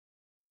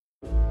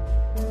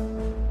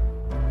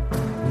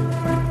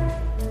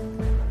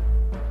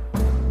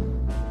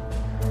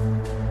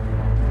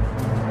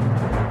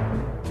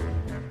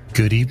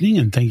Good evening,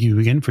 and thank you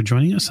again for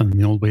joining us on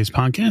the Old Ways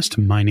podcast.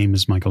 My name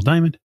is Michael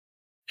Diamond,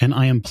 and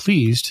I am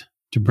pleased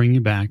to bring you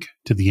back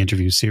to the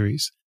interview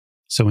series.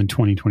 So in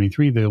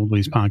 2023, the Old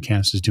Ways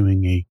podcast is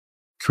doing a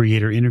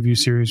creator interview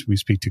series. We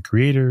speak to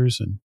creators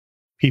and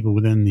people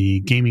within the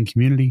gaming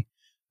community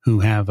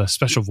who have a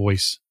special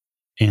voice.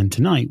 And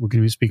tonight, we're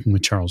going to be speaking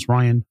with Charles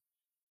Ryan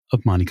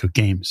of Monte Cook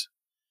Games.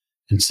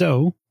 And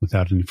so,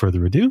 without any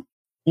further ado,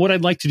 what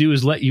I'd like to do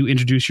is let you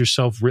introduce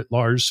yourself writ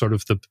large, sort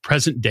of the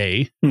present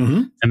day.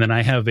 Mm-hmm. And then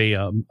I have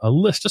a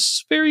list, a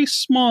very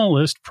small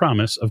list,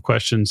 promise, of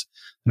questions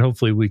that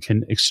hopefully we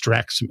can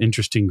extract some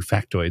interesting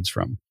factoids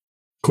from.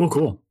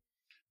 Cool.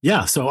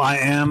 Yeah, so I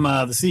am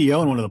the CEO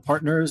and one of the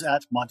partners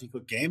at Monte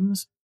Cook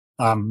Games.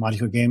 Monte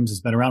Cook Games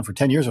has been around for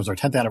 10 years. It was our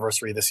 10th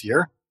anniversary this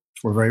year.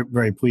 We're very,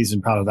 very pleased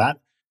and proud of that.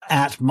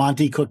 At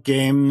Monte Cook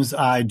Games,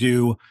 I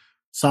do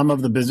some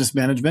of the business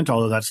management,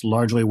 although that's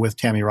largely with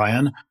Tammy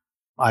Ryan.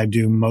 I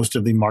do most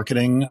of the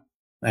marketing,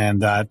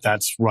 and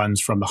that runs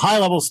from the high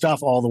level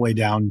stuff all the way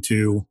down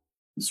to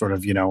sort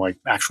of, like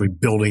actually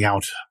building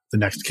out the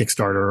next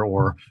Kickstarter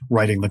or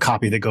writing the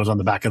copy that goes on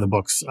the back of the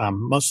books.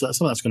 Some of that's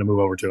going to move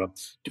over to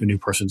a new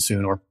person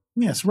soon, or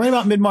yes, right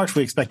about mid-March,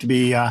 we expect to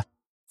be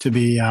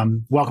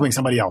welcoming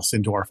somebody else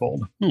into our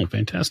fold. Oh,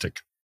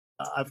 fantastic.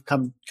 I've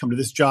come to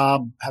this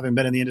job having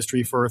been in the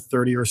industry for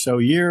 30 or so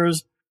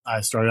years.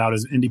 I started out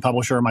as an indie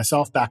publisher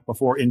myself back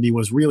before indie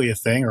was really a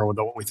thing, or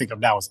what we think of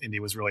now as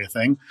indie was really a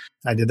thing.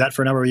 I did that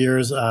for a number of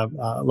years.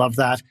 Loved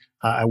that.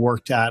 I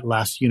worked at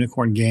Last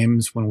Unicorn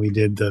Games when we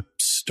did the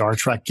Star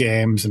Trek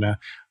games and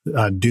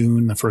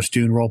Dune, the first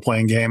Dune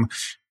role-playing game.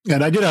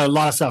 And I did a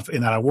lot of stuff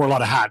in that. I wore a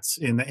lot of hats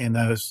in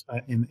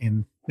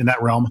that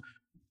realm.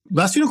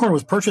 Last Unicorn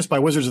was purchased by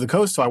Wizards of the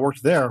Coast, so I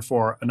worked there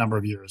for a number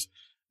of years.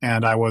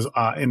 And I was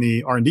in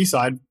the R&D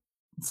side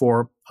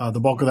for the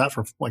bulk of that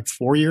for like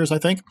 4 years, I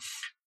think.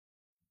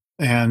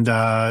 And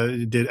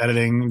did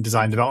editing,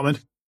 design, development,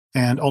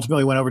 and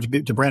ultimately went over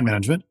to brand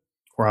management,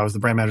 where I was the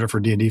brand manager for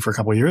D&D for a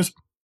couple of years.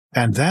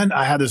 And then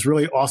I had this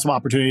really awesome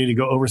opportunity to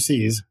go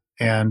overseas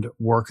and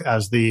work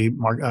as the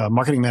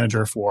marketing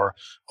manager for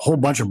a whole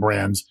bunch of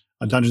brands,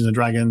 Dungeons &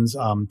 Dragons,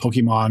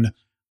 Pokemon,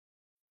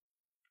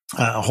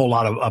 a whole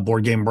lot of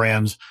board game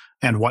brands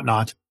and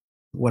whatnot,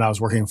 when I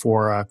was working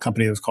for a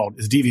company that was called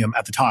Isdevium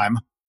at the time,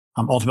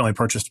 ultimately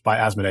purchased by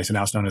Asmodee, so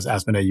now it's known as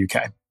Asmodee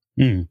UK.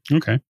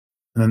 Okay. And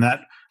then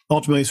that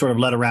ultimately sort of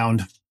led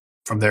around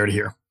from there to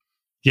here.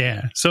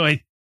 Yeah. So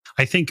I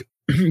think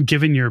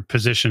given your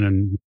position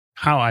and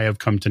how I have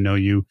come to know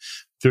you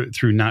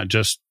through not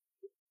just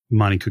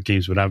Monte Cook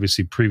Games, but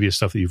obviously previous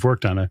stuff that you've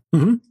worked on,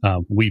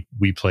 we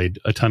played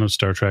a ton of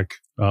Star Trek,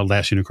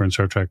 Last Unicorn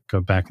Star Trek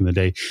back in the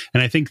day.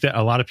 And I think that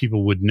a lot of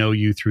people would know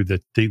you through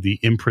the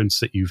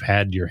imprints that you've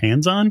had your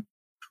hands on,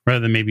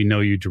 rather than maybe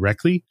know you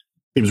directly.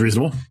 Seems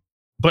reasonable.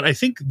 But I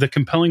think the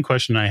compelling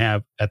question I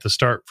have at the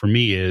start for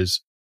me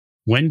is,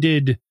 when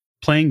did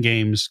playing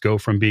games go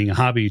from being a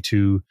hobby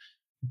to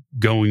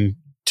going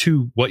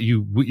to what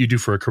you do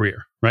for a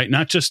career, right?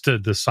 Not just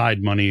the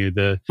side money,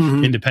 the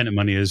independent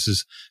money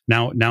is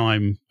now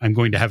I'm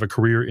going to have a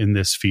career in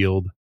this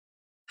field.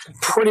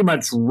 Pretty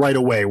much right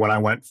away when I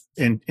went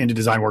into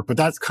design work, but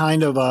that's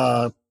kind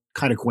of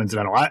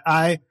coincidental.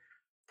 I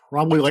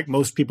probably, like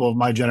most people of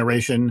my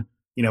generation,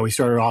 we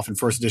started off in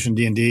first edition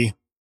D&D.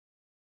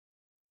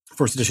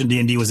 First edition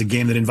D&D was a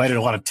game that invited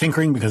a lot of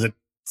tinkering because it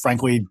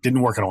frankly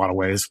didn't work in a lot of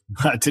ways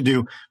to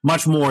do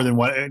much more than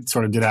what it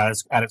sort of did at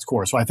its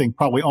core. So I think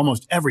probably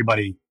almost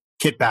everybody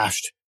kit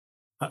bashed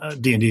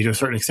D&D to a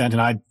certain extent,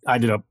 and I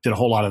did a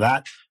whole lot of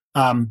that.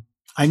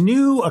 I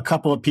knew a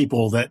couple of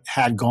people that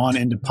had gone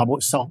into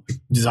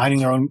designing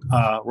their own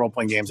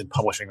role-playing games and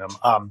publishing them.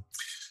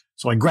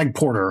 So like Greg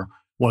Porter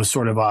was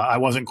sort of I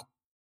wasn't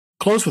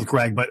close with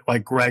Greg, but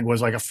like Greg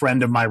was like a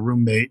friend of my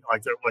roommate,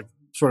 like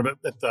sort of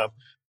at the.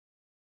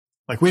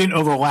 Like we didn't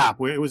overlap.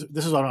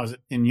 This is when I was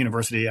in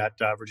university at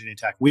Virginia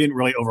Tech. We didn't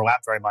really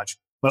overlap very much,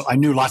 but I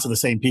knew lots of the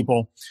same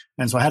people.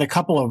 And so I had a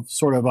couple of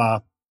sort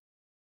of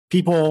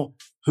people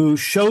who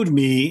showed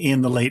me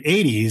in the late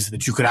 80s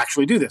that you could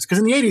actually do this. Because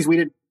in the 80s, we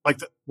did,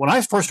 when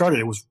I first started,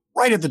 it was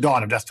right at the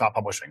dawn of desktop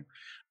publishing.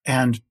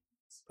 And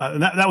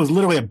that was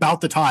literally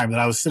about the time that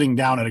I was sitting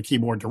down at a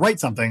keyboard to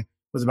write something.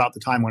 It was about the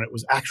time when it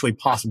was actually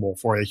possible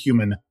for a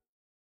human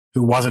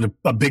who wasn't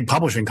a big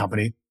publishing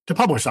company to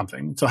publish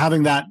something. So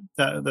having that,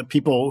 the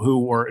people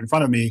who were in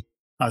front of me,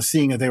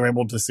 seeing that they were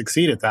able to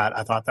succeed at that,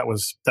 I thought that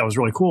was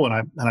really cool.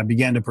 And I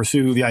began to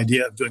pursue the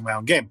idea of doing my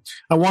own game.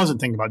 I wasn't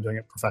thinking about doing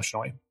it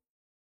professionally.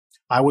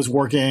 I was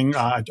working,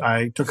 I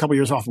took a couple of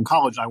years off from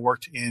college, and I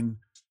worked in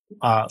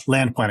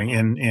land planning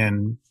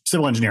in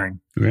civil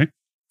engineering. Okay.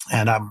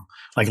 And I'm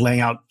like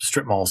laying out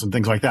strip malls and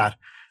things like that,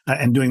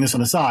 and doing this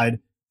on the side.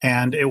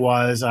 And it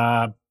was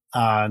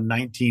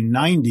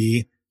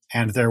 1990,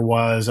 and there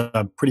was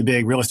a pretty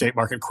big real estate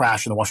market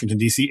crash in the Washington,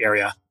 D.C.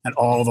 area, and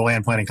all the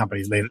land planning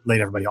companies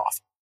laid everybody off.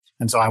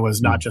 And so I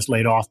was not just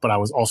laid off, but I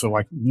was also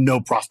like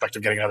no prospect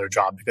of getting another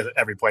job, because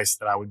every place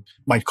that I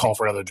might call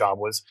for another job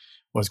was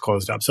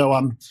closed up. So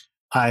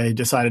I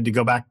decided to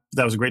go back.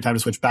 That was a great time to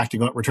switch back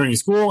to returning to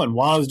school. And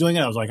while I was doing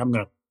it, I was like, I'm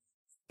going to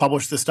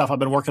publish this stuff I've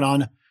been working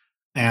on.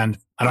 And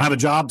I don't have a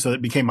job, so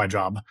it became my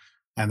job.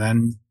 And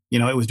then,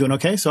 it was doing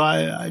okay. So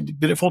I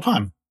did it full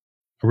time.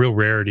 A real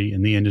rarity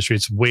in the industry.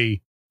 It's I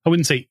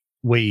wouldn't say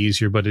way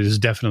easier, but it is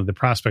definitely the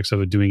prospects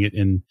of it doing it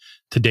in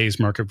today's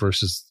market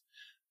versus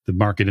the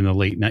market in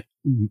the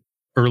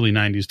early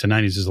 90s to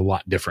 90s is a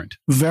lot different.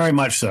 Very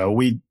much so.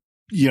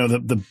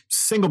 The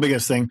single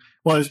biggest thing,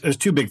 well, there's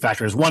two big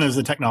factors. One is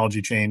the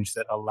technology change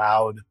that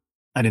allowed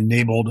and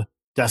enabled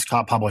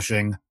desktop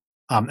publishing.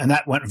 And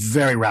that went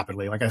very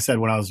rapidly. Like I said,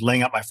 when I was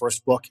laying out my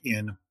first book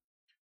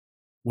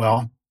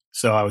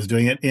so I was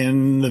doing it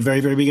in the very,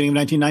 very beginning of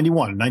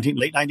 1991,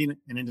 late 90 and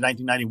into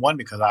 1991,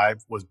 because I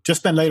was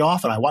just been laid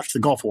off and I watched the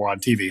Gulf War on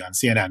TV on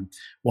CNN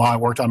while I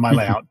worked on my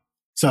layout.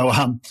 So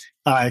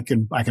I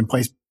can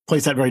place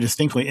that very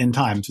distinctly in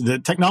time. So the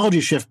technology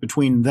shift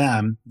between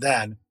them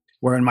then,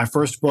 where in my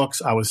first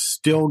books I was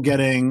still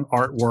getting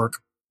artwork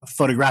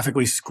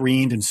photographically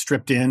screened and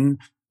stripped in,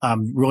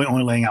 really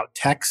only laying out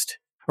text,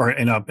 or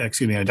in a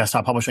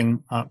desktop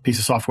publishing piece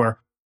of software.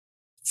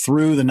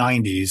 Through the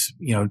 90s,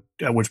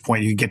 at which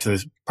point you get to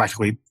this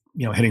practically,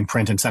 hitting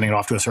print and sending it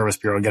off to a service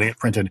bureau, getting it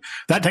printed.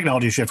 That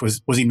technology shift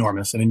was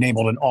enormous and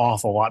enabled an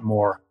awful lot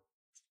more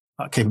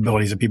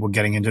capabilities of people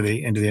getting into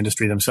the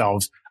industry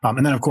themselves.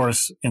 And then, of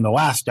course, in the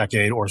last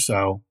decade or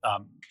so,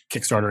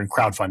 Kickstarter and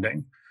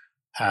crowdfunding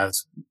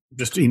has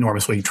just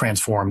enormously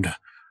transformed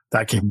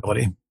that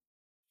capability.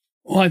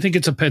 Well, I think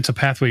it's a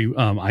pathway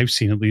I've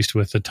seen, at least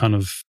with a ton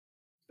of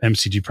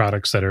MCG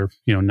products that are,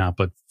 not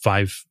but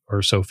 5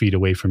 or so feet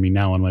away from me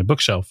now on my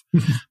bookshelf.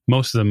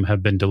 Most of them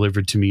have been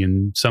delivered to me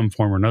in some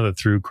form or another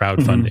through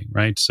crowdfunding,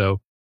 right?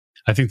 So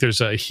I think there's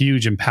a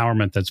huge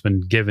empowerment that's been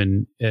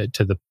given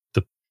to the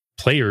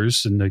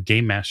players and the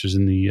game masters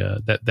and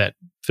the that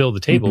fill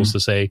the tables to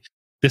say,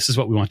 this is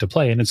what we want to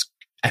play. And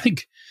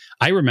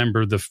I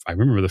remember the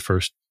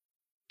first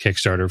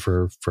Kickstarter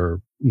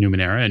for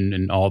Numenera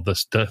and all the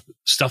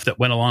stuff that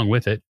went along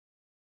with it.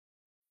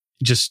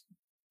 Just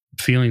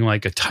feeling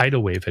like a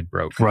tidal wave had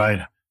broke,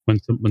 right?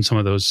 When some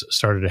of those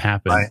started to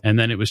happen, right. And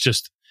then it was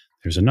just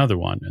there's another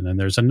one, and then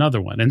there's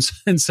another one,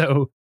 and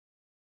so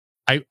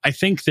I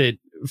think that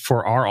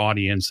for our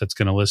audience that's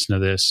going to listen to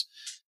this,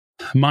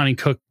 Monte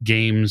Cook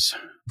Games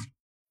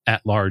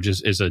at large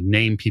is a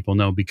name people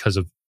know because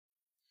of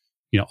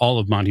all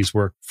of Monty's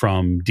work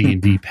from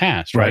D&D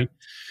past, right?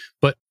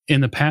 But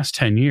in the past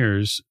 10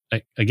 years,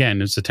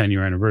 again, it's the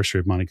 10-year anniversary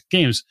of Monte Cook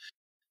Games.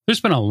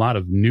 There's been a lot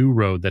of new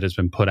road that has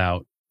been put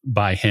out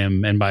by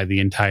him and by the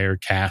entire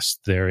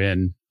cast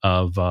therein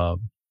of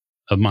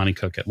Monte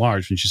Cook at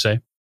large, wouldn't you say?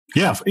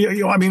 Yeah,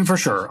 I mean, for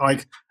sure.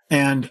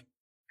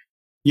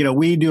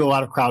 We do a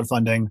lot of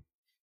crowdfunding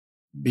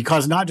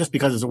not just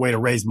because it's a way to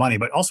raise money,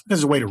 but also because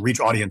it's a way to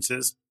reach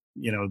audiences.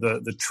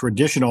 The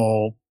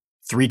traditional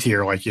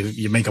 3-tier, like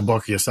you make a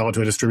book, you sell it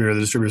to a distributor,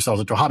 the distributor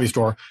sells it to a hobby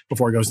store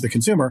before it goes to the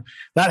consumer.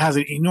 That has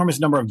an enormous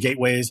number of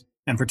gateways,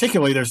 and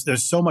particularly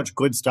there's so much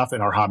good stuff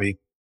in our hobby.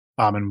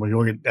 And when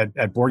you look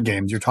at board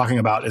games, you're talking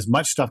about as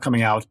much stuff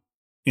coming out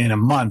in a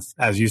month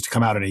as used to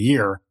come out in a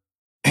year.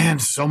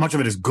 And so much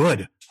of it is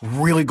good,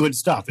 really good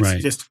stuff.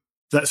 It's just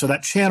so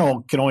that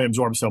channel can only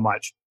absorb so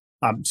much.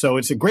 So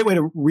it's a great way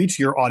to reach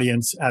your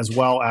audience as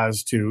well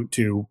as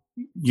to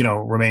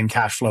remain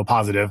cash flow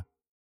positive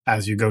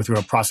as you go through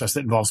a process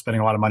that involves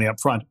spending a lot of money up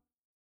front.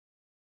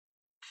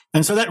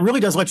 And so that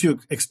really does let you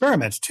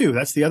experiment too.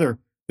 That's the other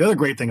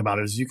great thing about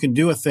it is you can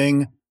do a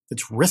thing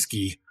that's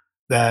risky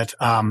that,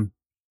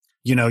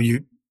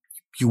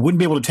 you wouldn't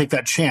be able to take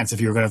that chance if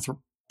you were going to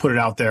put it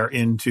out there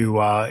into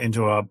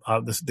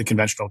the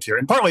conventional tier.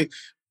 And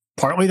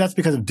partly that's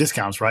because of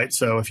discounts, right?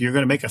 So if you're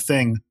going to make a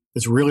thing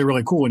that's really,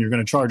 really cool and you're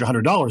going to charge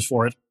 $100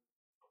 for it,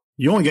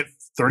 you only get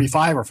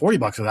 35 or 40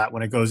 bucks of that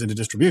when it goes into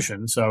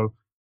distribution. So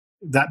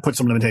that puts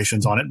some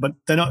limitations on it. But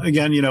then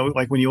again,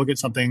 like when you look at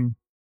something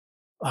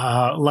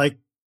like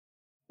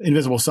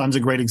Invisible Sun's a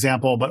great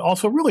example, but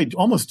also really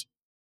almost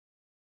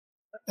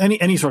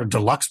any sort of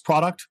deluxe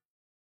product,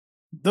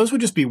 those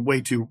would just be way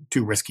too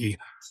risky.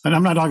 And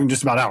I'm not talking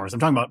just about ours. I'm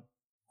talking about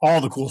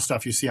all the cool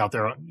stuff you see out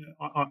there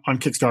on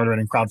Kickstarter and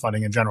in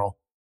crowdfunding in general.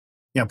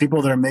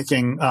 People that are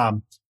making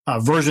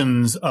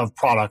versions of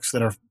products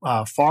that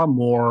are far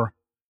more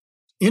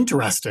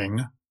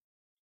interesting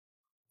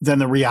than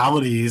the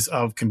realities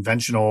of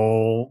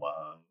conventional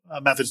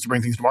methods to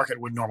bring things to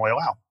market would normally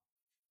allow.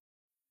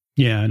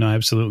 Yeah, no,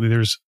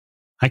 absolutely.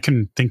 I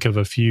can think of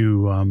a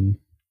few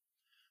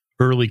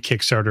early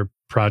Kickstarter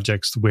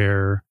projects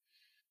where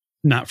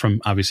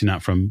obviously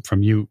not from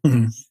you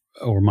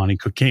or Monte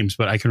Cook Games,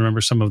 but I can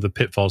remember some of the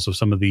pitfalls of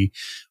some of the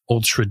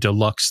ultra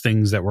deluxe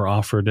things that were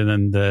offered, and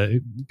then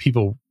the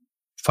people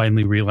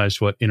finally realized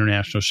what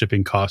international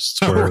shipping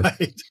costs were.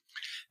 Right.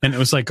 And it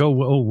was like,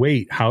 oh,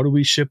 wait, how do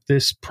we ship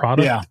this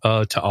product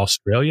to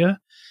Australia?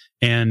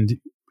 And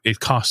it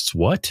costs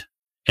what?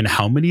 And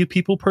how many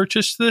people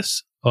purchased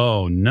this?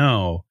 Oh,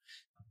 no.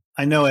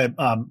 I know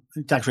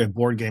it's actually a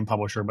board game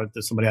publisher, but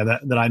there's somebody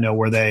that I know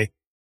where they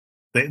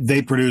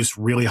They produce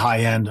really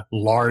high-end,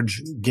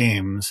 large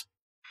games.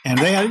 And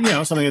they had,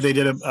 something that they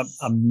did a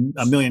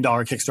 $1 million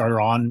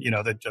Kickstarter on,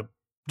 that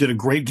did a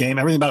great game.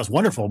 Everything about it was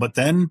wonderful. But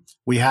then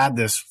we had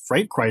this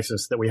freight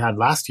crisis that we had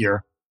last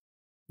year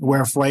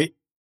where freight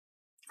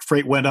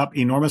went up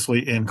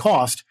enormously in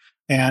cost.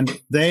 And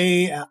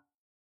they had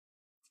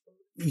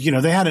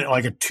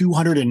like a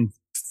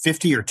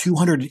 $250,000 or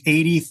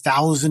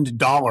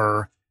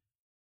 $280,000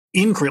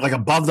 increase, like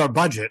above their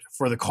budget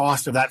for the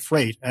cost of that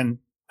freight. And,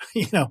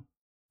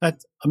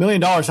 that $1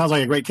 million sounds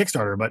like a great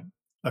Kickstarter, but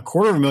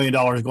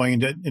 $250,000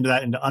 going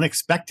into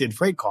unexpected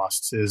freight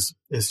costs is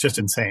just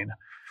insane.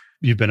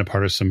 You've been a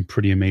part of some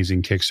pretty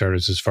amazing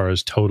Kickstarters as far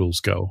as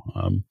totals go.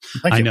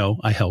 I know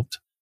I helped,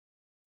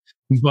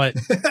 but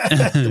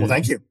well,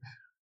 thank you.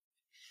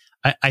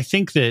 I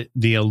think that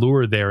the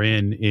allure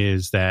therein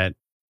is that,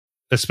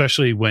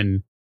 especially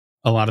when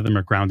a lot of them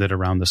are grounded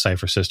around the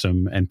Cypher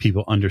system and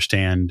people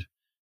understand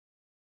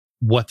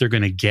what they're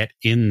going to get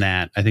in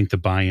that, I think the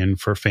buy-in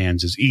for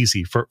fans is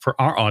easy. For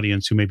our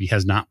audience who maybe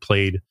has not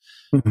played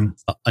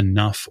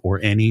enough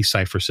or any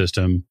Cypher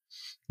system,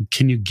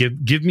 can you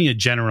give me a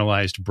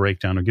generalized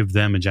breakdown, or give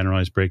them a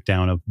generalized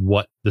breakdown of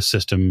what the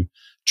system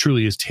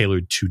truly is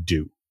tailored to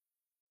do?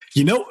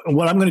 You know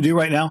what I'm going to do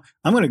right now?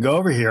 I'm going to go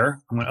over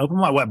here. I'm going to open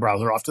my web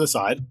browser off to the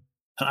side,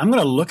 and I'm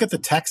going to look at the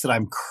text that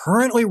I'm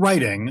currently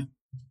writing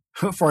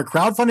for a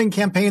crowdfunding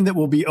campaign that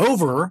will be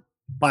over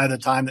by the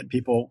time that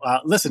people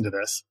listen to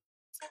this.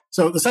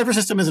 So the Cypher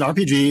system is an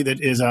RPG that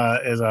is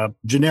a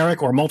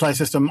generic or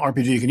multi-system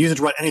RPG. You can use it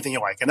to run anything you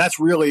like. And that's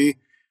really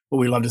what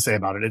we love to say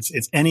about it.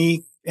 It's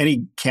any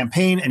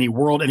campaign, any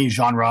world, any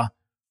genre.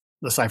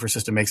 The Cypher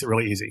system makes it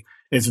really easy.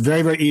 It's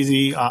very, very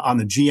easy on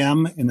the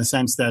GM in the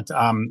sense that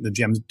the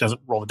GM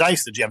doesn't roll the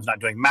dice. The GM's not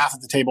doing math at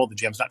the table. The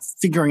GM's not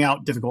figuring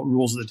out difficult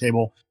rules at the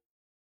table.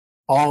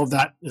 All of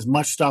that, as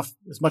much of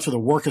the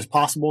work as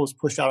possible is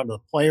pushed out onto the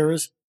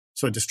players.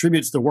 So it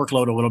distributes the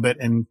workload a little bit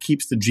and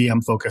keeps the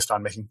GM focused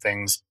on making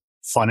things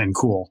fun and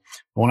cool.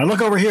 When I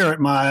look over here at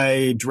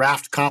my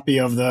draft copy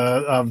of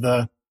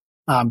the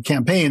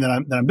campaign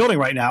that I'm building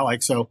right now,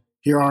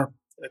 here are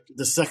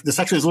the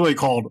section is literally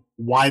called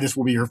 "Why This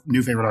Will Be Your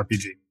New Favorite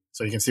RPG."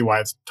 So you can see why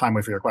it's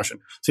timely for your question.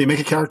 So you make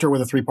a character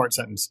with a 3-part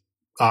sentence: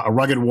 a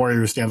rugged warrior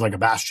who stands like a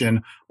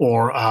bastion,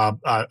 or a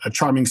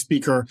charming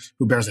speaker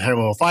who bears a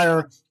halo of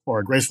fire, or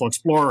a graceful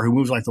explorer who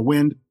moves like the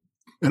wind.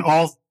 And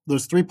all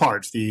those 3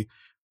 parts, a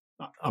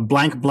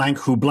blank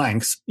who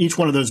blanks, each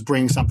one of those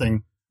brings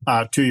something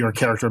to your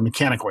character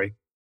mechanically.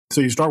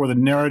 So you start with a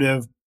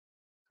narrative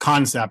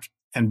concept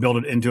and build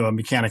it into a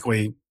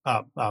mechanically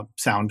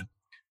sound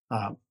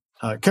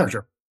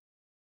character.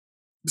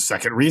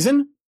 Second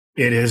reason,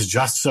 it is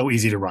just so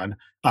easy to run.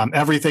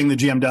 Everything the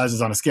GM does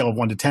is on a scale of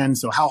 1 to 10.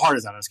 So how hard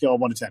is that on a scale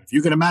of 1 to 10? If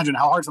you can imagine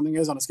how hard something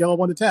is on a scale of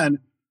 1 to 10,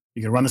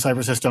 you can run the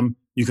Cypher system.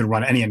 You can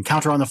run any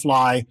encounter on the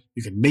fly.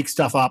 You can make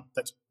stuff up.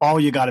 That's all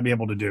you got to be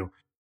able to do.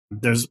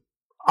 There's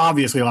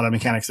obviously a lot of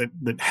mechanics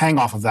that hang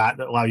off of that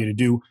allow you to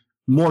do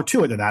more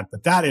to it than that.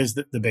 But that is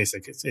the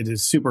basic. It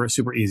is super,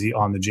 super easy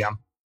on the GM.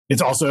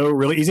 It's also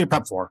really easy to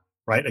prep for,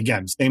 right?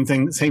 Again, same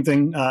thing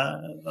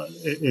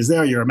is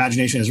there. Your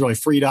imagination is really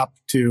freed up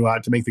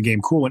to make the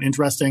game cool and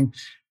interesting.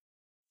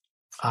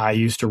 I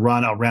used to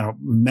ran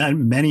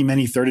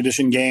many 3rd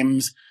edition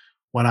games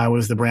when I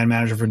was the brand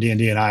manager for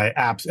D&D,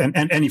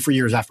 and for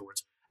years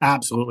afterwards.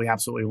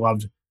 Absolutely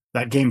loved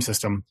that game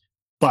system.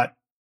 But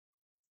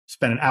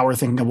spend an hour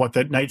thinking of what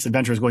the night's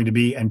adventure is going to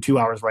be and 2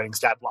 hours writing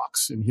stat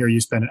blocks. And here you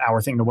spend an hour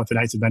thinking of what the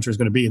night's adventure is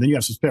going to be. And then you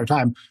have some spare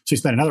time. So you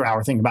spend another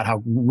hour thinking about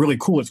how really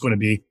cool it's going to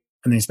be.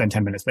 And then you spend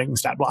 10 minutes making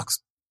stat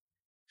blocks.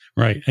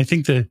 Right. I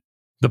think the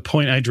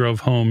point I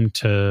drove home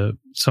to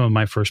some of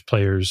my first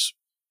players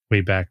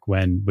way back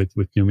when with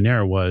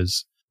Numenera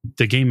was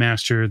the game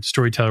master, the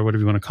storyteller,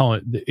 whatever you want to call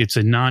it. It's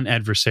a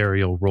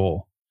non-adversarial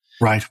role.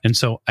 Right. And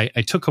so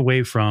I took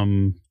away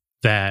from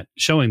that,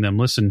 showing them,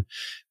 listen,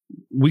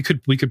 we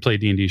could play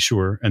D&D,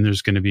 sure, and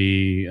there's going to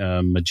be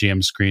a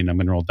GM screen. I'm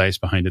going to roll dice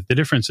behind it. The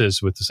difference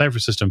is with the Cypher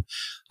system,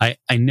 I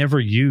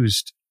never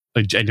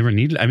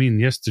needed. I mean,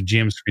 yes, the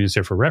GM screen is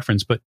there for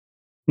reference, but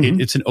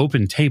it's an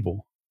open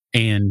table,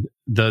 and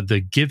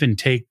the give and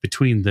take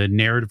between the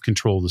narrative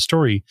control of the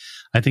story,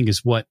 I think,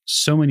 is what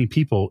so many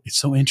people. It's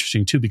so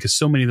interesting too, because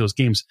so many of those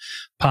games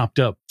popped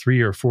up 3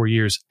 or 4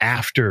 years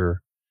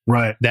after.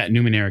 Right. That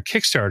Numenera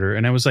Kickstarter.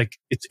 And I was like,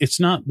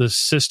 it's not the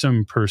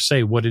system per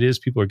se. What it is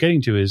people are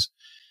getting to is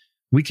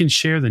we can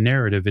share the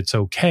narrative. It's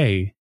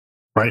okay.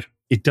 Right.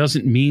 It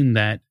doesn't mean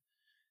that,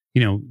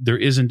 there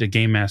isn't a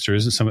game master,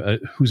 isn't someone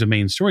who's a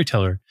main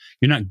storyteller.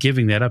 You're not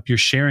giving that up. You're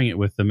sharing it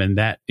with them, and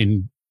that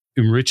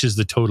enriches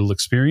the total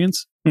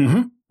experience.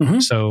 Mm-hmm. Mm-hmm.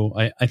 So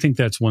I think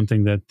that's one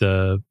thing that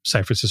the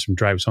Cypher system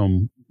drives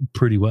home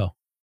pretty well.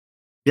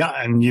 Yeah.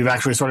 And you've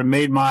actually sort of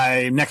made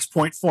my next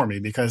point for me,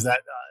 because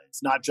that,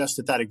 it's not just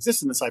that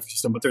exists in the Cypher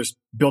system, but there's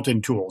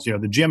built-in tools. The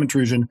GM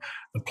intrusion,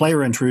 the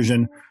player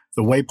intrusion,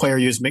 the way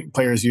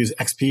players use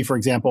XP, for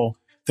example,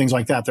 things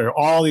like that. There are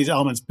all these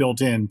elements built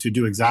in to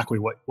do exactly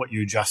what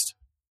you just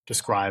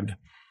described.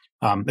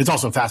 It's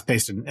also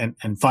fast-paced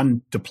and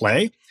fun to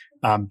play.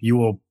 you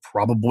will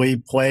probably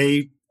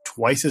play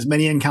twice as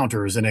many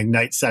encounters in an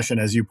Ignite session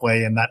as you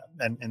play in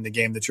the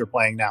game that you're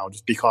playing now,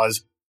 just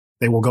because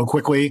they will go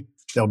quickly.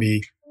 They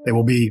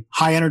will be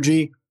high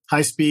energy,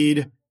 high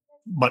speed,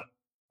 but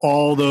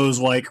all those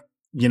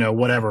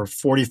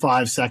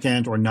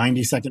 45-second or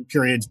 90-second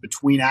periods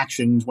between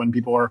actions when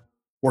people are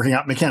working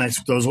out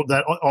mechanics,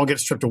 that all get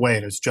stripped away,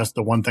 and it's just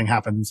the one thing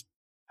happens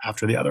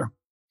after the other.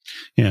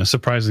 Yeah,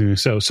 surprisingly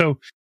so. So,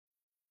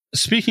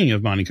 speaking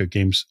of Monte Cook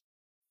Games,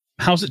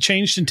 how's it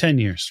changed in 10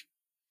 years?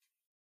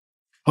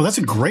 Oh, that's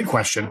a great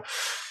question.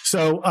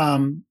 So, I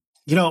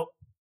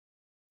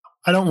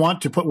don't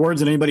want to put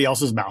words in anybody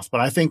else's mouth,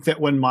 but I think that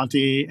when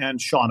Monte and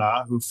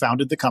Shauna, who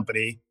founded the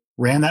company,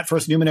 ran that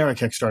first Numenera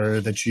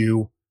Kickstarter that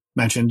you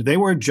mentioned, they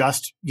were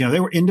just,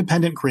 they were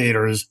independent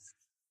creators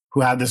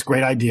who had this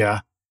great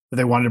idea that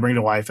they wanted to bring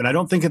to life. And I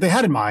don't think that they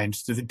had in mind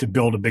to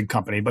build a big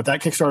company, but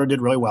that Kickstarter did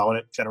really well, and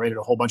it generated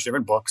a whole bunch of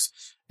different books.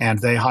 And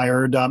they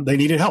hired, they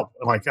needed help.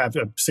 Like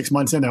after 6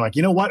 months in, they're like,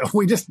 you know what?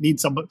 We just need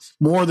some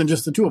more than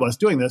just the two of us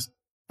doing this.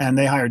 And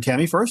they hired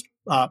Tammy first,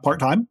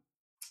 part-time.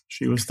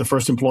 She was the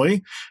first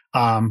employee.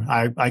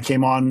 I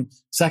came on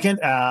second.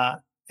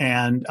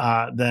 And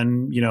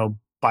then,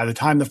 by the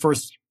time the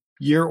first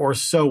year or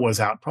so was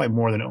out,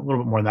 probably a little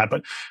bit more than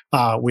that,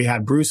 but we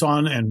had Bruce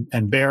on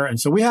and Bear. And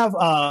so we have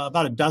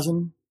about a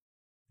dozen.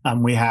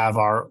 We have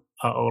our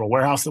little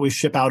warehouse that we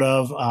ship out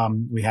of.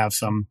 We have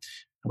some,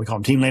 we call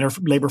them team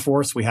labor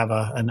force. We have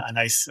a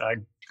nice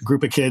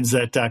group of kids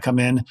that come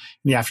in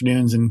the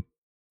afternoons and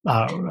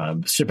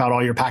ship out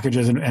all your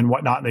packages and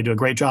whatnot. And they do a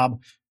great job.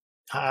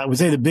 I would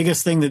say the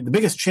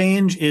biggest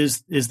change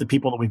is the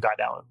people that we've got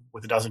now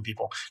with a dozen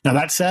people. Now,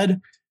 that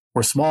said,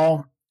 we're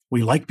small.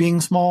 We like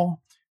being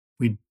small.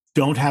 We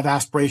don't have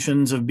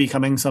aspirations of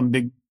becoming some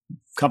big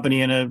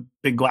company in a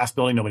big glass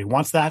building. Nobody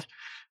wants that.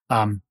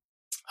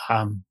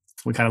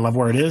 We kind of love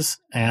where it is.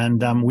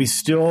 And we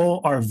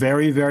still are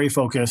very, very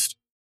focused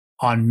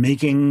on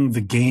making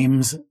the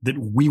games that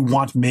we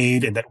want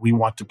made and that we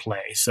want to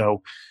play.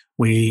 So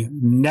we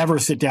never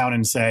sit down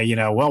and say,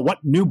 well,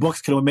 what new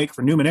books can we make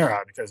for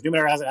Numenera? Because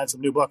Numenera hasn't had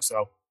some new books.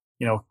 So,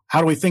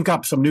 how do we think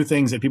up some new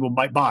things that people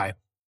might buy?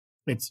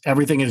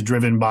 Everything is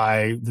driven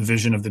by the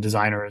vision of the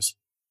designers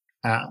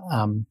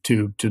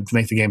to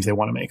make the games they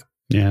want to make.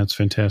 Yeah, it's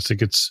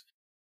fantastic. It's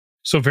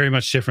so very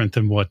much different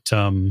than what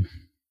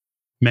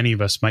many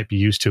of us might be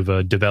used to, of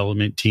a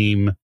development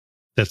team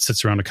that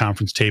sits around a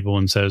conference table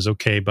and says,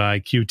 okay, by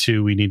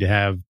Q2, we need to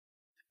have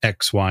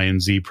X, Y,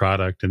 and Z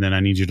product. And then I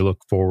need you to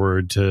look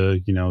forward to,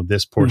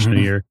 this portion of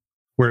the year,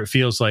 where it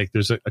feels like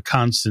there's a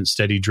constant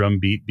steady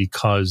drumbeat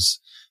because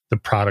the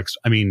products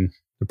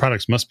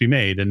must be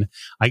made. And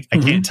I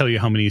can't tell you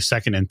how many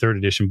second and third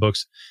edition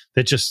books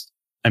that just,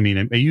 I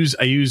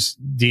use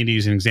D&D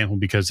as an example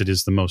because it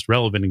is the most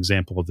relevant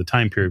example of the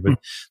time period, but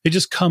they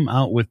just come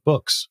out with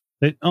books.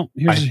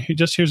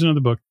 Here's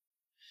another book.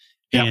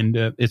 Yeah. And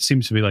it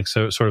seems to be like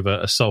sort of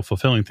a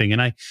self-fulfilling thing.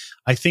 And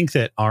I think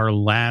that our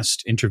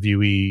last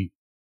interviewee,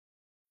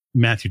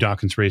 Matthew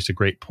Dawkins, raised a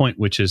great point,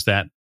 which is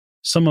that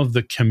some of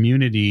the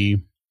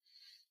community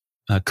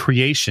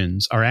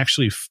creations are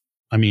actually,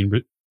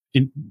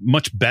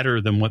 much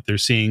better than what they're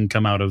seeing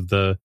come out of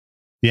the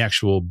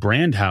actual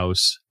brand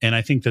house. And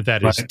I think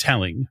that is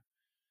telling.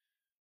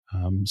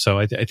 So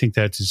I think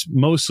that is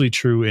mostly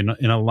true in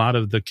a lot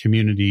of the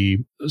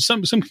community.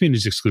 Some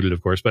communities excluded,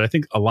 of course, but I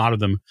think a lot of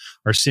them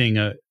are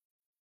seeing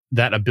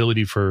that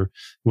ability for,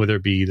 whether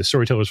it be the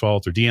Storytellers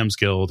Vault or DM's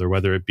Guild, or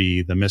whether it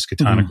be the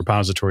Miskatonic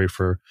repository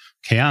for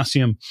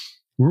Chaosium.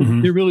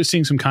 They're really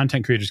seeing some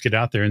content creators get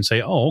out there and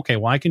say, "Oh, okay,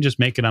 well, I can just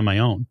make it on my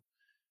own,"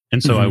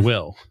 and so I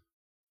will.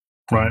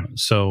 Right.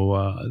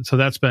 So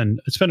it's been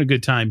a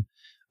good time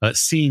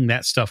seeing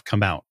that stuff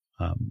come out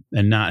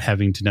and not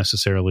having to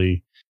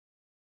necessarily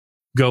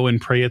go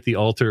and pray at the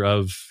altar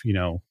of,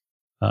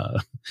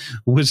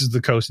 Wizards of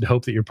the Coast and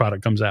hope that your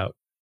product comes out.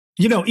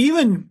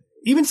 Even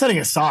setting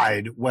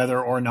aside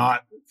whether or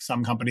not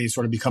some companies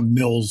sort of become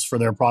mills for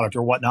their product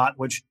or whatnot,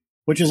 which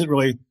isn't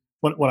really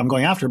what I'm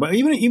going after. But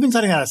even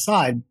setting that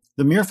aside,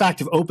 the mere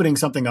fact of opening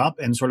something up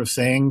and sort of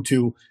saying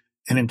to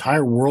an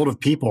entire world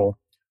of people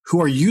who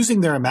are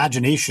using their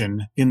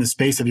imagination in the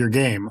space of your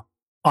game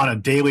on a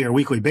daily or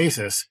weekly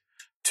basis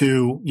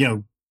to,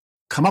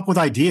 come up with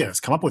ideas,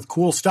 come up with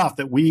cool stuff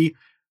that we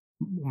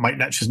might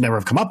not just never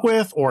have come up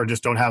with, or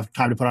just don't have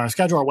time to put on our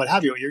schedule or what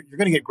have you. You're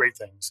going to get great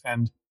things.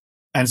 And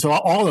so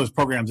all of those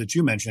programs that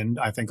you mentioned,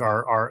 I think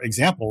are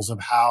examples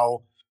of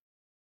how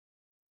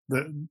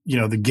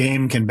the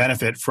game can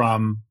benefit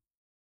from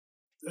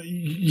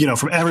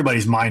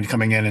everybody's mind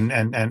coming in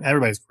and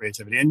everybody's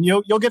creativity. And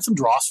you'll get some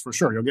dross for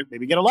sure. You'll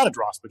get a lot of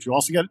dross, but you'll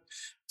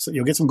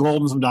get some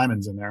gold and some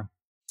diamonds in there.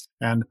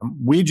 And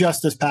we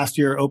just this past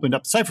year opened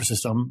up the Cypher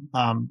System,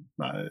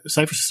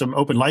 Cypher System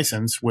open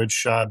license,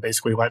 which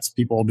basically lets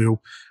people do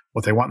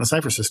what they want in the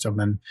Cypher System.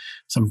 And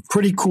some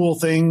pretty cool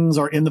things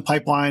are in the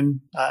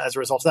pipeline as a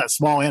result of that,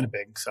 small and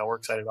big. So we're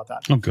excited about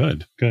that. Oh,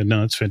 good.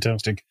 No, that's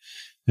fantastic.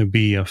 It'd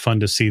be fun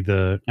to see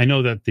I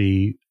know that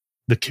the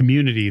the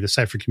community, the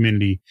Cypher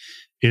community,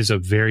 is a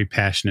very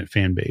passionate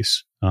fan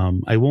base.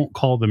 I won't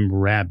call them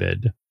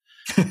rabid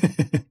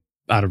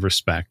out of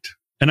respect.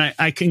 And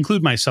I can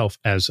include myself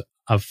as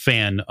a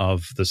fan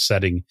of the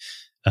setting,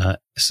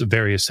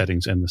 various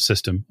settings and the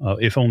system,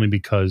 if only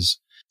because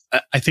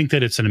I think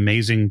that it's an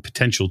amazing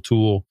potential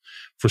tool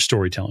for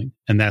storytelling.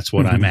 And that's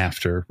what I'm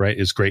after, right?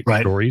 Is great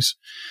stories.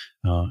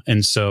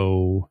 And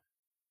so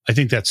I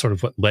think that's sort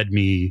of what led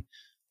me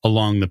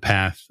along the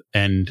path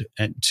and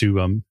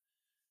to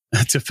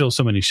fill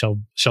so many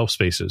shelf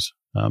spaces.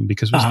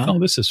 Because we said, oh,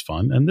 this is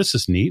fun and this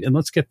is neat. And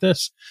let's get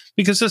this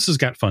because this has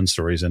got fun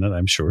stories in it,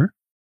 I'm sure.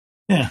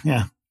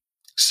 Yeah.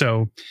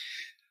 So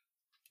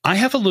I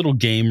have a little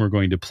game we're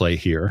going to play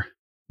here.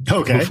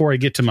 Okay. Before I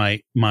get to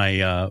my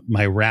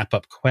wrap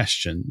up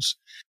questions,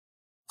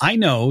 I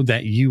know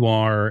that you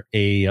are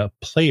a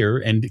player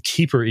and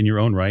keeper in your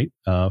own right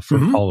for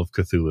Call of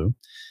Cthulhu.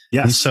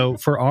 Yes. And so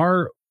for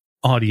our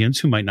audience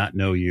who might not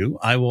know you,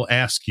 I will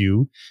ask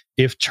you,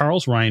 if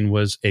Charles Ryan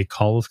was a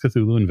Call of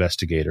Cthulhu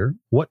investigator,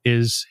 what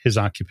is his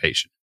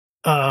occupation?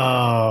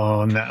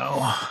 Oh,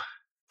 no.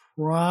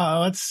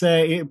 Let's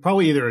say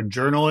probably either a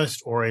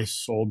journalist or a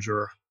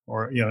soldier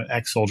or, an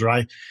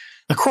ex-soldier.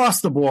 Across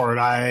the board,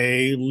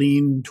 I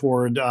lean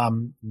toward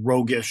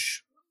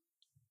roguish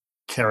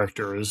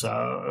characters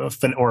or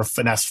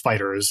finesse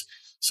fighters.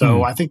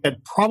 So I think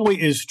that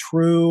probably is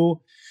true.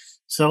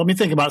 So let me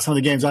think about some of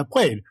the games I've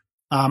played.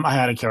 I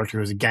had a character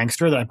who was a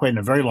gangster that I played in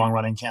a very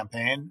long-running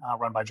campaign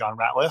run by John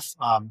Ratliff.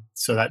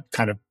 So that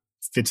kind of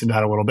fits into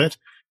that a little bit.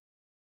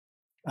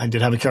 I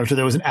did have a character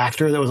that was an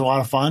actor that was a lot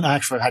of fun. I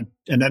actually had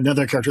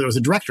another character that was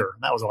a director.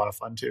 That was a lot of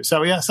fun too.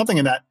 So yeah, something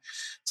in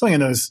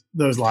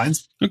those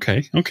lines.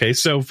 Okay.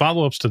 So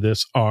follow-ups to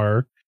this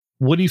are,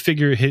 what do you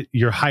figure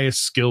your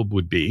highest skill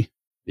would be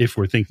if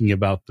we're thinking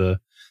about the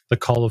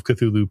Call of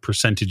Cthulhu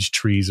percentage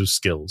trees of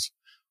skills?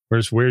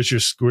 Where's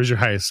your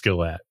highest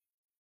skill at?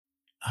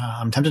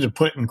 I'm tempted to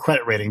put it in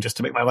credit rating just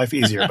to make my life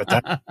easier, but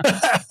that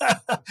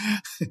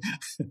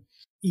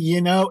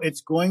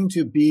it's going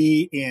to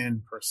be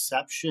in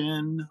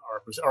perception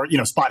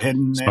or spot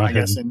hidden, I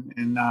guess,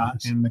 in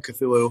the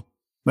Cthulhu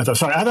mythos.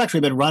 Sorry, I've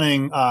actually been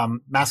running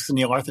Masks of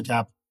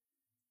Nyarlathotep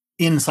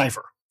in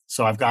Cypher,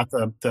 so I've got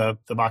the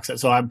box set.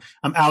 So I'm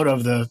out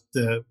of the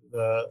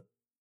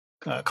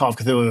Call of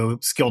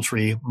Cthulhu skill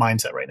tree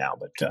mindset right now,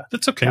 but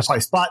that's okay. Yeah,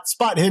 probably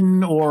spot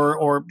hidden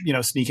or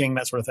sneaking,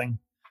 that sort of thing.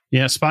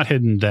 Yeah, spot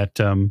hidden, that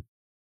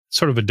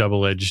sort of a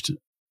double-edged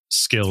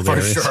skill there.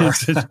 For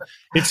sure.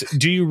 It's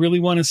do you really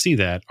want to see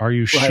that? Are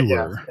you Right,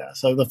 sure? Yeah.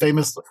 So the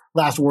famous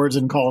last words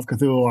in Call of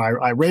Cthulhu,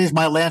 I raised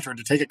my lantern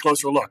to take a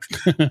closer look.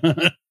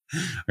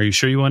 Are you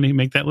sure you want to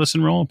make that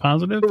listen roll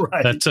positive?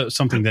 Right. That's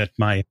something that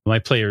my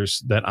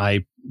players that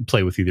I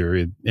play with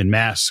either in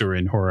Masks or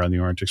in Horror on the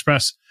Orient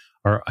Express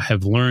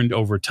have learned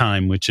over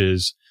time, which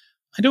is,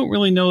 I don't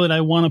really know that I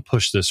want to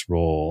push this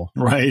roll.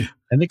 Right.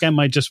 I think I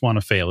might just want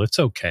to fail. It's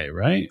okay,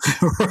 right?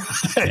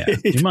 Right. Yeah,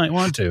 you might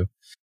want to.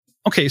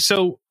 Okay,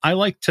 so I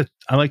like to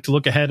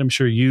look ahead. I'm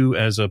sure you,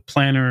 as a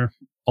planner,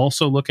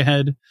 also look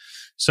ahead.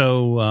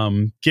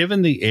 So,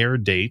 given the air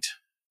date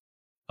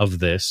of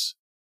this,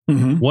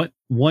 what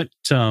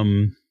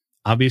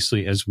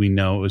obviously, as we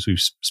know, as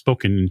we've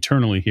spoken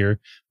internally here,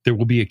 there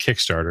will be a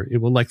Kickstarter. It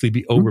will likely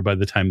be over by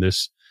the time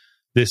this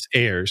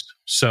airs.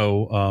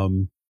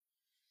 So,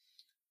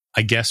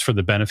 I guess for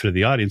the benefit of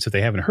the audience, if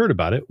they haven't heard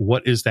about it,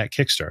 what is that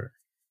Kickstarter?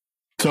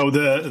 So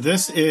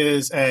this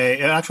is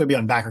it'll actually be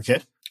on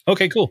BackerKit.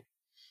 Okay, cool.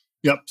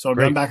 Yep. So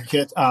it'll be on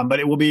BackerKit, but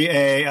it will be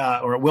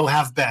or it will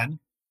have been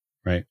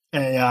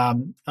a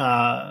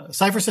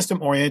Cypher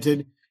System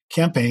oriented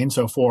campaign.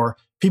 So for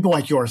people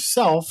like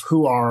yourself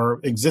who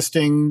are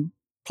existing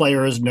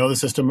players, know the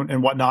system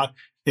and whatnot,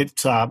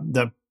 it's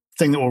the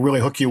thing that will really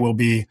hook you will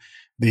be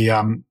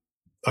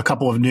a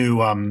couple of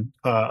new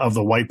of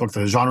the white book,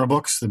 the genre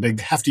books, the big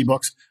hefty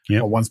books.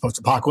 Yep. One's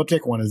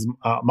post-apocalyptic, one is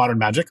modern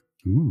magic.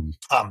 Ooh.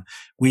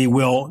 We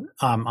will,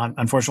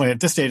 unfortunately, at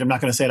this stage, I'm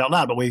not going to say it out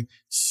loud, but we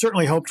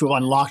certainly hope to have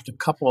unlocked a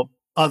couple of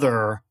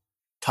other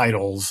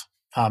titles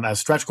as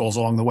stretch goals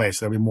along the way.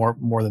 So there'll be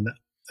more than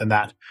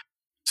that.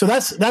 So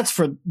that's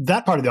for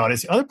that part of the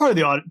audience. The other part of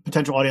the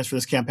potential audience for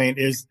this campaign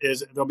is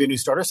there'll be a new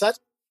starter set.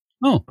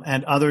 Oh,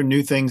 and other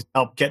new things to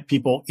help get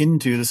people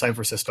into the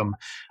Cypher System.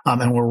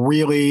 And we're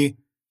really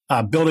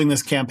building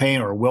this campaign,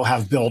 or will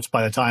have built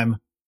by the time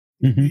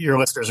your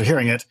listeners are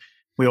hearing it.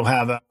 We will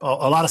have a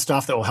lot of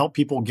stuff that will help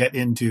people get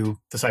into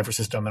the Cypher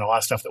System, and a lot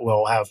of stuff that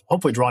will have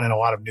hopefully drawn in a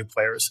lot of new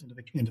players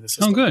into the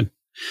system. Oh, good.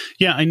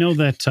 Yeah, I know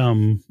that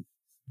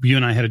you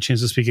and I had a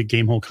chance to speak at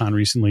Gamehole Con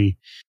recently,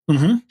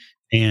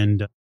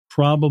 and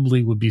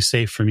probably would be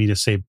safe for me to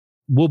say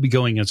we'll be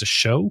going as a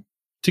show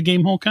to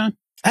Gamehole Con.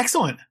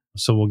 Excellent.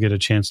 So we'll get a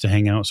chance to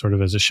hang out sort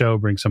of as a show,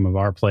 bring some of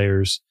our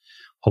players,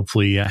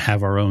 hopefully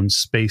have our own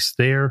space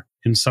there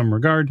in some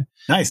regard.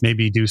 Nice.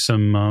 Maybe do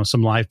some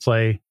live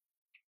play.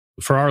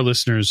 For our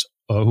listeners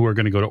who are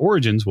going to go to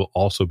Origins, will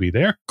also be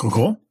there.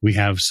 Cool. We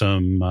have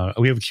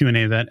we have a Q&A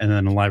event and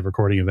then a live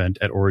recording event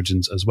at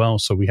Origins as well.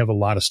 So we have a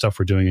lot of stuff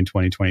we're doing in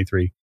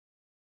 2023.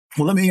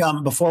 Well, let me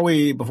before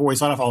we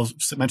sign off, I'll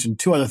mention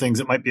two other things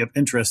that might be of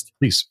interest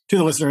Please. to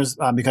the listeners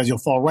because you'll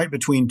fall right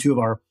between two of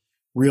our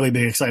really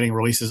big, exciting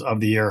releases of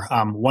the year.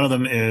 One of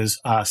them is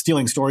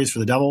Stealing Stories for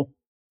the Devil,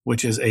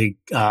 which is a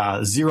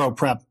zero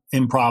prep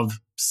improv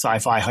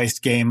sci-fi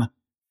heist game,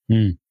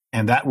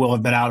 and that will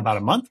have been out about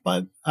a month,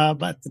 but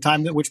the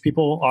time at which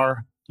people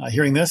are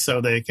hearing this,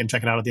 so they can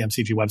check it out at the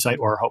MCG website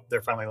or hope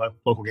their friendly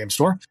local game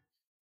store.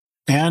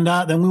 And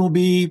then we will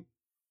be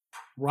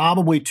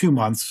probably 2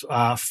 months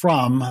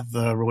from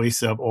the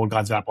release of Old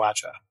Gods of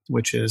Appalachia,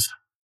 which is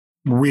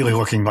really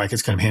looking like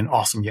it's going to be an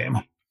awesome game.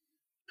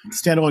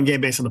 Standalone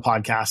game based on the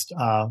podcast,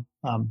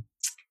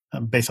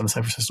 based on the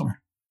Cypher System.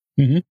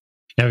 Mm-hmm.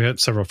 Yeah, we got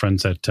several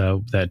friends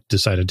that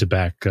decided to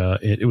back.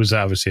 It was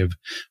obviously a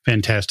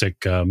fantastic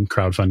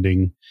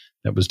crowdfunding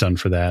that was done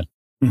for that.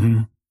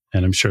 Mm-hmm.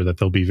 And I'm sure that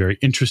they'll be very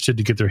interested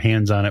to get their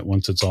hands on it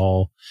once it's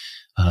all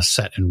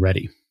set and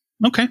ready.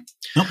 Okay.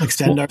 Well,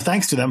 extend our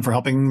thanks to them for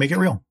helping make it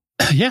real.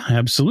 Yeah,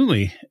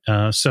 absolutely.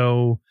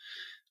 So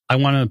I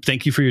want to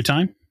thank you for your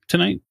time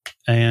tonight.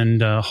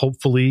 And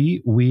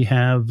hopefully we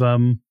have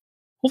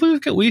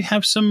we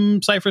have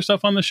some Cypher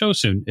stuff on the show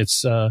soon.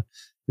 It's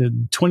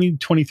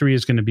 2023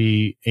 is going to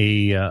be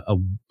a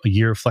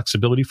year of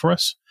flexibility for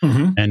us.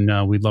 Mm-hmm.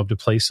 And we'd love to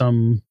play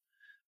some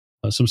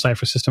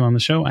Cypher System on the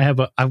show. I have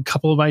a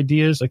couple of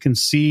ideas. I can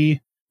see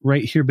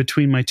right here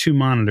between my two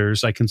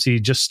monitors. I can see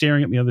just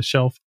staring at me on the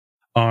shelf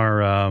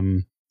are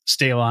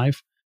Stay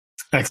Alive.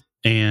 Excellent.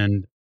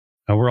 And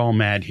We're All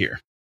Mad Here.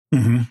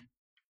 Mm-hmm.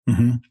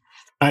 Mm-hmm.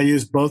 I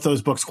use both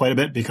those books quite a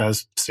bit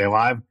because Stay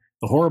Alive,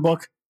 the horror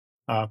book,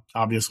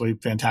 obviously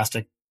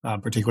fantastic,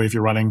 particularly if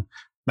you're running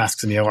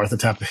Masks and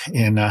Nyarlathotep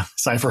in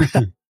Cypher,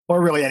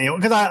 or really any,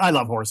 because I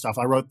love horror stuff.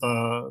 I wrote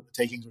the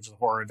Takings, which is a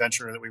horror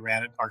adventure that we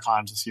ran at our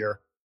cons this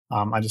year.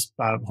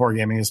 Horror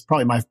gaming is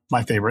probably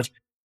my favorite.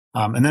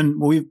 And then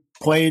we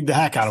played the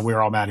heck out of We're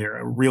All Mad Here.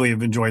 I really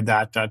have enjoyed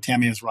that.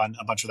 Tammy has run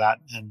a bunch of that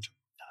and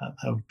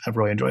have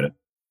really enjoyed it.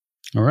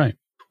 All right.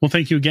 Well,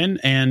 thank you again.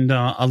 And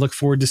I look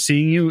forward to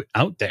seeing you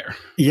out there.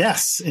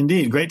 Yes,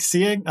 indeed. Great to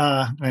see you.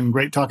 And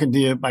great talking to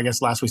you. I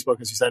guess last we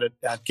spoke, as you said,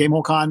 at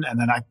GameholeCon. And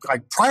then I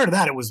prior to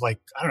that, it was like,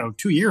 I don't know,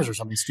 2 years or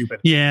something stupid.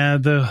 Yeah.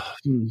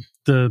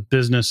 The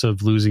business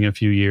of losing a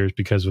few years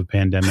because of a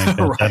pandemic,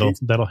 right.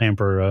 that'll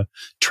hamper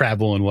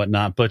travel and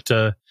whatnot. But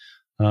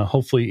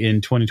hopefully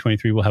in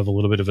 2023, we'll have a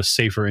little bit of a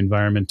safer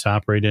environment to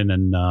operate in.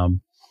 And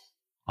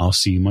I'll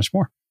see you much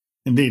more.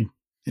 Indeed.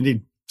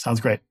 Sounds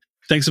great.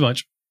 Thanks so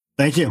much.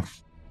 Thank you.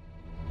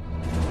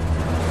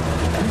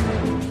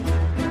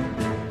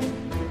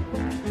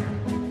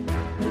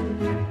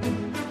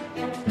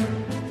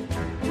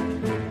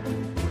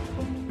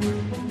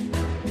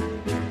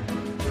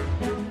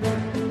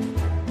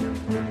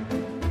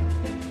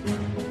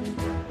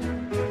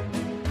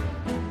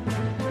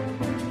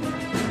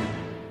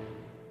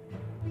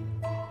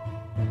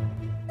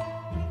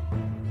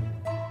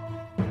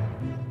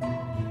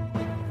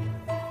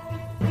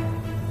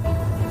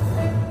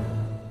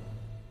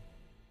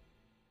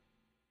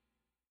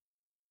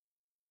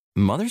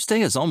 Mother's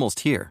Day is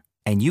almost here,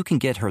 and you can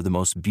get her the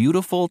most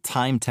beautiful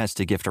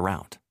time-tested gift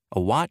around. A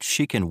watch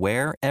she can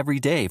wear every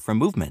day from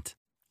Movement.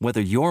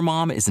 Whether your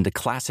mom is into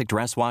classic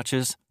dress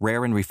watches,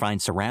 rare and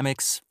refined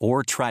ceramics,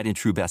 or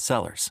tried-and-true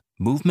bestsellers,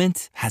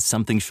 Movement has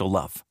something she'll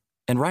love.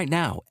 And right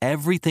now,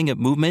 everything at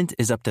Movement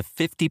is up to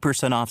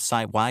 50% off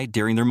site-wide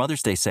during their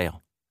Mother's Day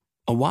sale.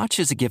 A watch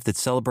is a gift that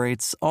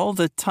celebrates all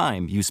the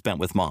time you spent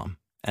with mom.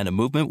 And a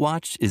Movement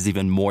watch is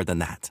even more than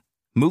that.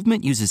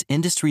 Movement uses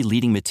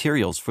industry-leading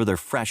materials for their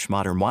fresh,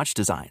 modern watch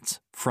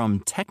designs, from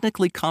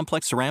technically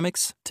complex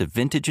ceramics to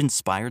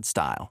vintage-inspired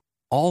style,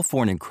 all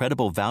for an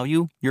incredible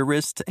value your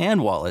wrist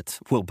and wallet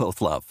will both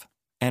love.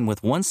 And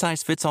with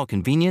one-size-fits-all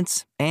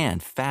convenience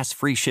and fast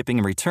free shipping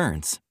and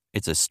returns,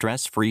 it's a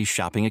stress-free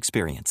shopping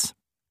experience.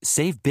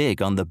 Save big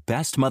on the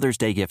best Mother's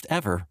Day gift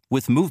ever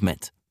with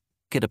Movement.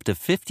 Get up to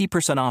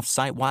 50% off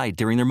site-wide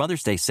during their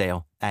Mother's Day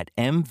sale at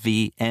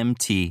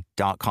mvmt.com.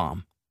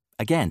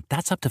 Again,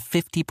 that's up to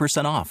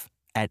 50% off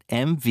at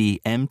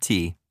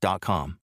mvmt.com.